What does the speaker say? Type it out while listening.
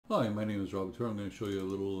Hi, my name is Rob. I'm going to show you a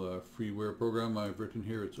little freeware program I've written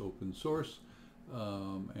here. It's open source,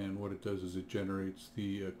 and what it does is it generates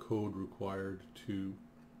the code required to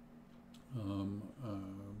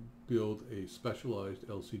build a specialized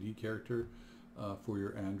LCD character for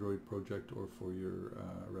your Android project or for your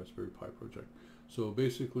Raspberry Pi project. So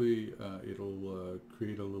basically it'll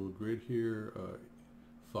create a little grid here,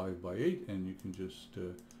 5 by 8, and you can just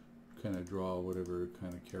kind of draw whatever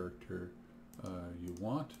kind of character you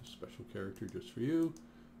want, a special character just for you.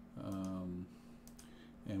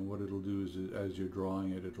 And what it'll do is as you're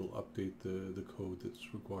drawing it, it'll update the code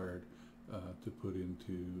that's required to put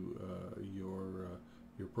into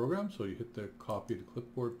your program. So you hit the copy to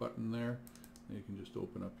clipboard button there, and you can just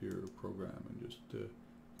open up your program and just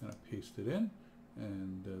kind of paste it in,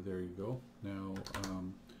 and there you go. Now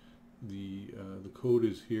the code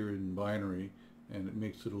is here in binary, and it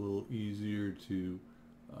makes it a little easier to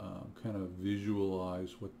kind of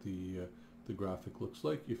visualize what the graphic looks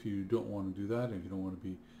like. If you don't want to do that, and if you don't want to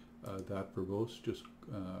be that verbose, just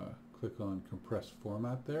click on compressed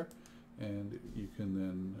format there, and you can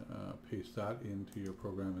then paste that into your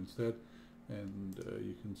program instead, and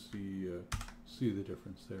you can see the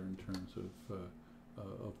difference there in terms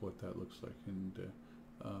of what that looks like. And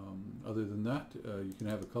other than that, you can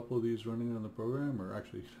have a couple of these running on the program, or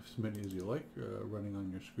actually as many as you like running on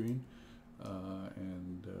your screen,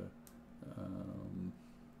 and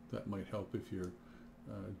that might help if you're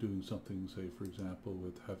doing something, say for example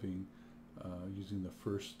with having using the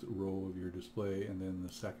first row of your display and then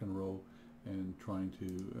the second row, and trying to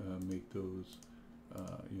make those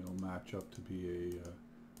match up to be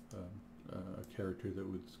a character that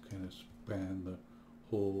would kind of span the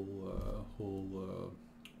whole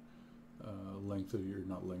length of your,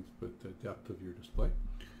 not length, but depth of your display.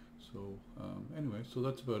 So anyway, so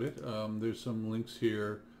that's about it. There's some links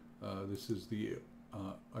here. This is the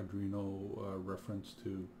Arduino reference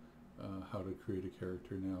to how to create a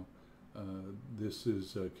character. Now this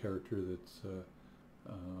is a character that's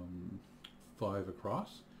 5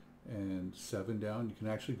 across and 7 down. You can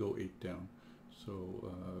actually go 8 down.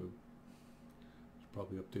 So should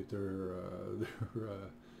probably update their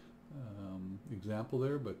example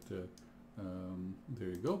there, but there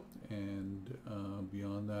you go. And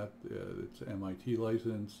beyond that, it's MIT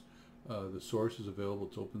license. The source is available.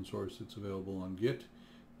 It's open source. It's available on Git.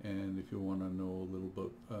 And if you want to know a little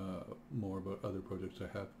bit more about other projects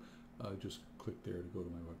I have, just click there to go to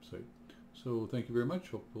my website. So thank you very much.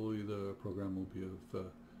 Hopefully the program will be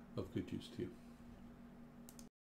of good use to you.